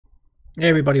Hey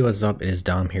everybody, what's up? It is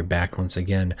Dom here, back once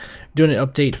again doing an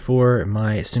update for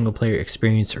my single player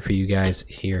experience for you guys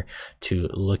here to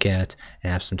look at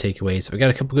and have some takeaways. I've got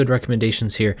a couple good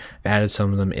recommendations here. I've added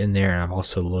some of them in there, and I've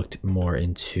also looked more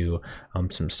into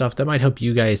some stuff that might help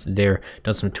you guys there,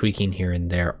 done some tweaking here and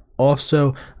there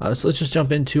also. So let's just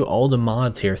jump into all the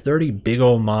mods here. 30 big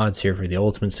old mods here for the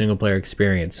ultimate single player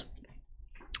experience.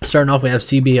 Starting off, we have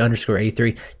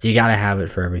CB_A3. You gotta have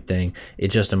it for everything.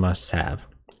 It's just a must have.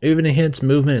 Even enhanced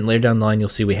movement, and later down the line you'll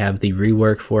see we have the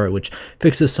rework for it, which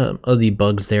fixes some of the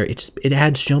bugs there. It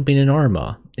adds jumping in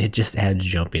Arma. It just adds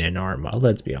jumping in Arma,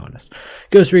 let's be honest.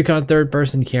 Ghost Recon third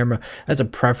person camera, that's a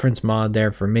preference mod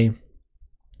there for me.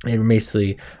 And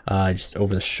basically just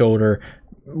over the shoulder,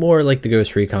 more like the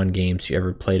Ghost Recon games, if you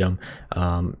ever played them.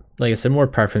 Like I said, more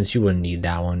preference. You wouldn't need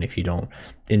that one if you don't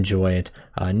enjoy it.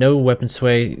 No weapon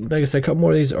sway. Like I said, a couple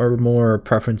more of these are more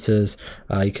preferences.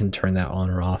 You can turn that on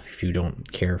or off if you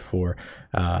don't care for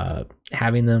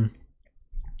having them.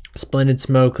 Splendid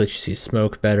smoke lets you see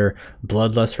smoke better.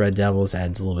 Bloodlust Red Devils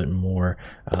adds a little bit more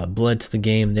blood to the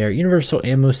game there. Universal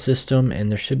ammo system, and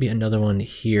there should be another one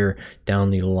here down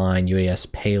the line.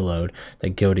 UAS payload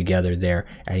that go together there,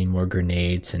 adding more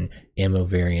grenades and ammo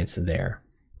variants there.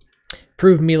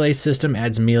 Improved melee system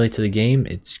adds melee to the game.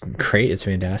 It's great. It's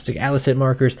fantastic. Atlas hit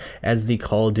markers adds the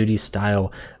Call of Duty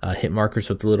style hit markers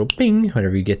with the little ping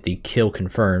whenever you get the kill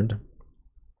confirmed.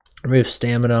 Remove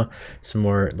stamina, some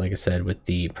more, like I said, with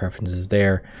the preferences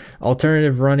there.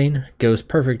 Alternative running goes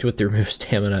perfect with the remove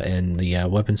stamina and the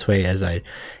weapon sway, as I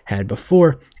had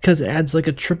before, because it adds like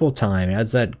a triple time. It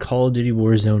adds that Call of Duty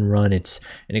Warzone run. It's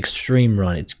an extreme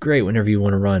run. It's great whenever you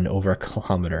want to run over a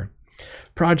kilometer.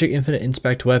 Project Infinite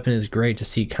Inspect Weapon is great to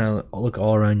see, kind of look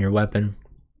all around your weapon.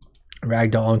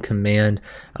 Ragdoll on Command,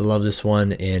 I love this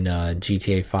one in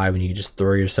GTA 5 when you just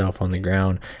throw yourself on the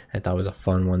ground. I thought it was a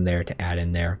fun one there to add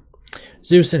in there.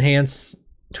 Zeus Enhance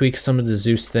tweaks some of the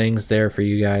Zeus things there for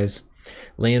you guys.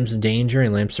 Lamb's Danger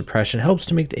and Lamb Suppression helps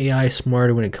to make the AI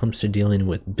smarter when it comes to dealing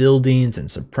with buildings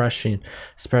and suppressing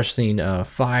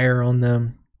fire on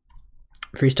them.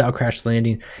 Freestyle Crash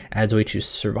Landing adds a way to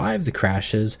survive the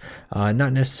crashes,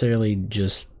 not necessarily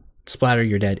just splatter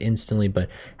your dead instantly, but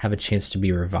have a chance to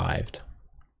be revived.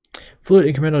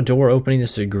 Fluid incremental door opening,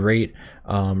 this is a great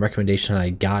recommendation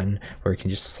I've gotten, where you can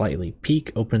just slightly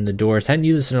peek, open the doors. I hadn't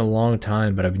used this in a long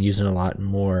time, but I've been using it a lot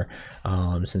more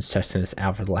since testing this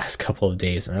out for the last couple of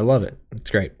days, and I love it.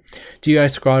 It's great. GUI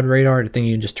Squad Radar, the thing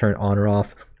you can just turn on or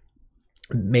off.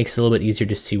 Makes it a little bit easier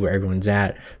to see where everyone's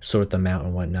at, sort them out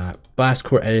and whatnot. Blast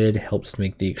Core Edited helps to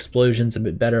make the explosions a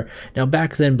bit better. Now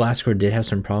back then, Blast Core did have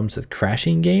some problems with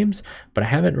crashing games, but I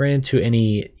haven't ran into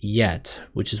any yet,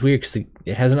 which is weird because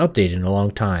it hasn't updated in a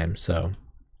long time. So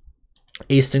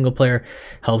Ace single player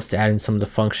helps to add in some of the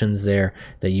functions there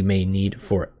that you may need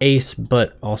for Ace,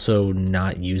 but also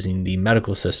not using the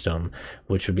medical system,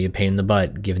 which would be a pain in the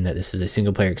butt given that this is a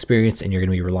single player experience and you're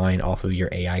going to be relying off of your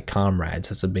AI comrades.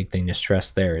 That's a big thing to stress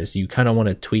there, is you kind of want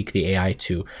to tweak the AI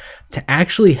to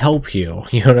actually help you,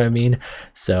 you know what I mean?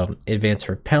 So advanced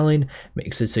repelling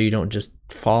makes it so you don't just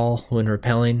fall when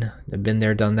repelling. I've been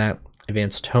there, done that.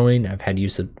 Advanced towing, I've had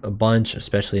use a bunch,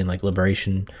 especially in like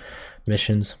liberation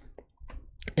missions.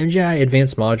 MGI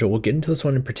Advanced Module, we'll get into this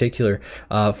one in particular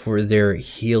for their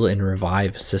heal and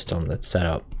revive system that's set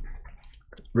up.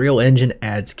 Real Engine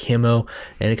adds camo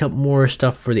and a couple more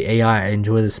stuff for the AI. I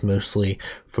enjoy this mostly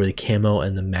for the camo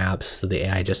and the maps, so the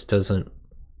AI just doesn't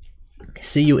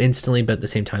see you instantly, but at the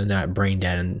same time not brain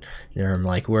dead, and they're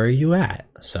like, where are you at?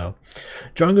 So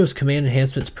Drongo's command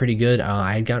enhancement's pretty good.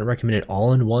 I had gotten recommended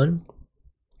all-in-one.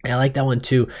 I like that one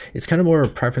too. It's kind of more of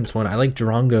a preference one. I like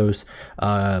Drongo's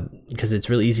because it's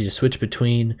really easy to switch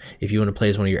between if you want to play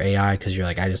as one of your AI, because you're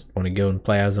like, I just want to go and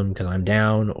play as them because I'm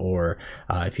down, or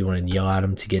if you want to yell at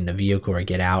them to get in a vehicle or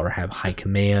get out or have high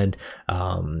command.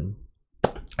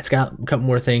 It's got a couple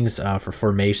more things for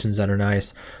formations that are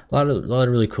nice. A lot of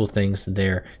really cool things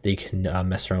there that you can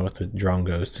mess around with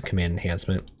Drongo's command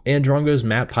enhancement. And Drongo's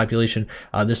map population,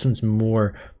 this one's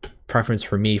more preference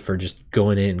for me for just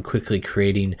going in and quickly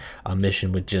creating a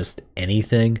mission with just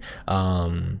anything.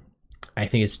 I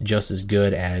think it's just as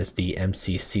good as the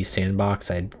MCC sandbox.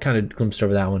 I kind of glimpsed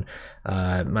over that one.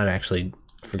 Might have actually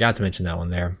forgot to mention that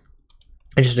one there.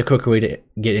 And just a quicker way to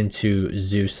get into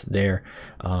Zeus there,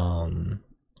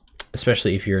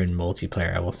 especially if you're in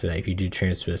multiplayer. I will say that if you do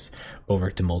transfer this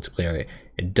over to multiplayer,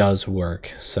 it does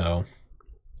work. So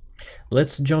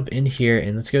let's jump in here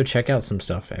and let's go check out some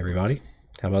stuff, everybody.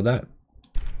 How about that?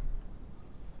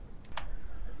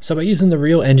 So by using the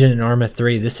real engine in Arma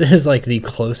 3, this is like the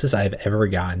closest I've ever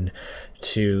gotten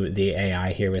to the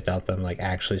AI here without them like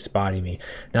actually spotting me.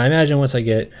 Now I imagine once I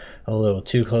get a little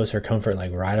too close or comfort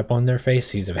like right up on their face,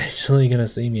 he's eventually gonna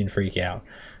see me and freak out.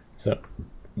 So,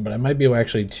 but I might be able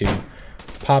actually to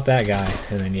pop that guy,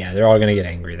 and then yeah, they're all gonna get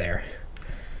angry there.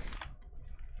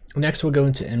 Next we'll go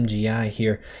into MGI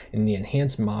here in the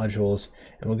enhanced modules,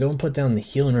 and we'll go and put down the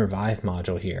heal and revive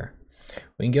module here.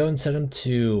 We can go and set them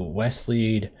to West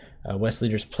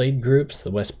Leaders played groups.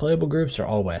 The West playable groups are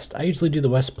all West. I usually do the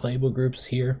West playable groups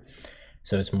here,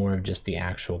 so it's more of just the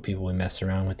actual people we mess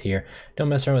around with here. Don't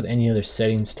mess around with any other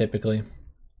settings typically.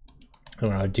 And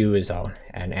what I'll do is I'll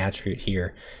add an attribute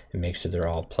here and make sure they're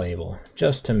all playable,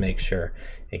 just to make sure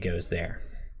it goes there.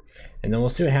 And then we'll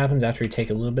see what happens after we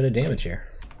take a little bit of damage here.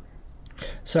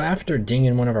 So after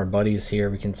dinging one of our buddies here,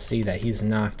 we can see that he's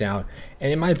knocked out,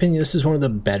 and in my opinion this is one of the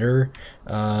better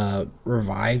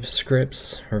revive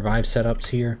setups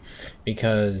here,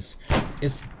 because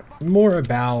it's more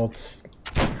about,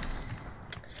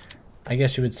 I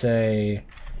guess you would say,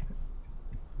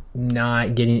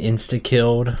 not getting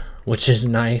insta-killed, which is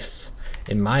nice,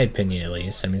 in my opinion at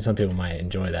least. I mean, some people might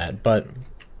enjoy that, but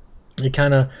it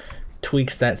kind of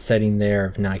tweaks that setting there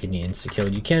of not getting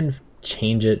insta-killed. You can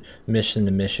change it mission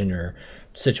to mission or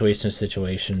situation to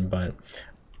situation, but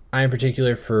I in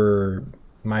particular, for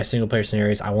my single player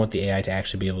scenarios, I want the AI to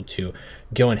actually be able to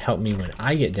go and help me when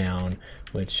I get down,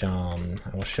 which I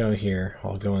will show here.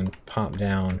 I'll go and pop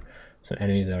down some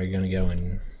enemies that are going to go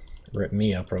and rip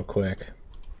me up real quick.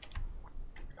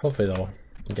 Hopefully they'll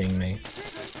ding me.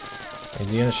 Is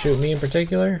he going to shoot me in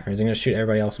particular, or is he going to shoot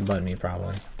everybody else but me?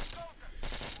 Probably.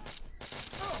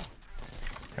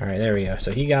 Alright, there we go.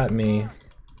 So he got me.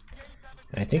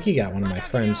 And I think he got one of my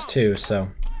friends too. So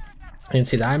you can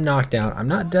see that I'm knocked out. I'm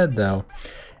not dead though.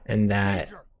 And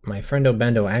that my friend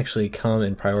Obendo actually come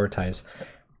and prioritize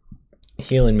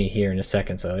healing me here in a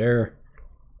second. So there,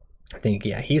 I think,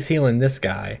 yeah, he's healing this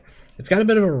guy. It's got a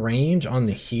bit of a range on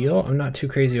the heal. I'm not too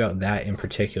crazy about that in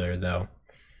particular though.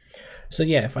 So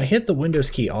yeah, if I hit the Windows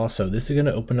key also, this is going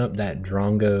to open up that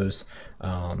Drongo's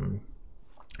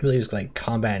I believe it's like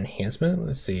combat enhancement.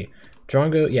 Let's see,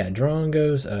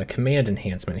 Drongo's command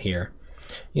enhancement here.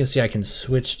 You can see I can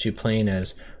switch to playing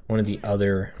as one of the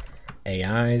other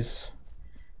AIs.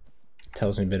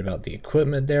 Tells me a bit about the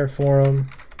equipment there for them.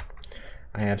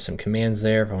 I have some commands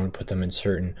there if I want to put them in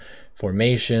certain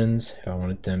formations, if I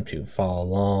wanted them to follow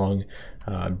along,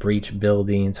 breach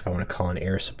buildings, if I want to call in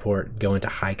air support, go into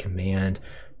high command,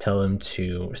 tell them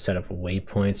to set up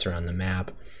waypoints around the map,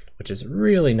 which is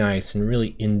really nice and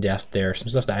really in-depth there. Some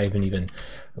stuff that I haven't even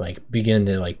like begin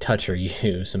to like touch or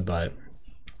use, but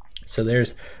so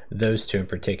there's those two in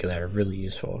particular that are really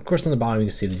useful. Of course, on the bottom you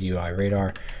can see the UI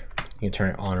radar. You can turn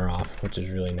it on or off, which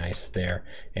is really nice there.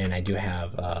 And I do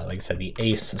have, like I said, the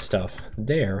ACE stuff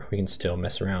there we can still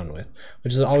mess around with,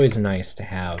 which is always nice to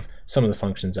have some of the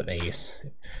functions of ACE.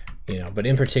 You know, but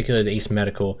in particular, the ACE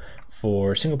medical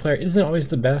for single player isn't always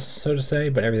the best, so to say,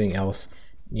 but everything else,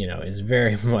 you know, is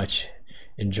very much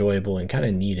enjoyable and kind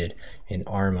of needed in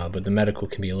Arma, but the medical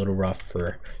can be a little rough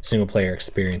for single player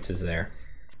experiences there.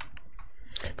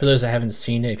 For those that haven't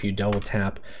seen it, if you double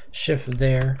tap shift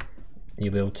there,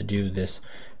 you'll be able to do this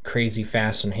crazy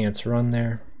fast enhanced run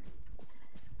there.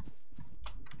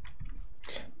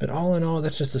 But all in all,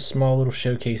 that's just a small little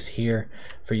showcase here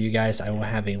for you guys. I will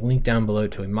have a link down below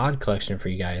to a mod collection for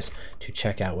you guys to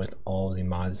check out with all the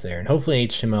mods there, and hopefully an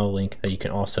HTML link that you can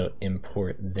also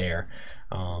import there.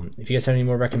 If you guys have any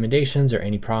more recommendations or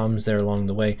any problems there along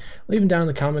the way, leave them down in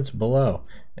the comments below,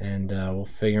 and we'll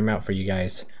figure them out for you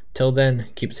guys. Till then,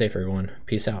 keep it safe everyone.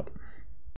 Peace out.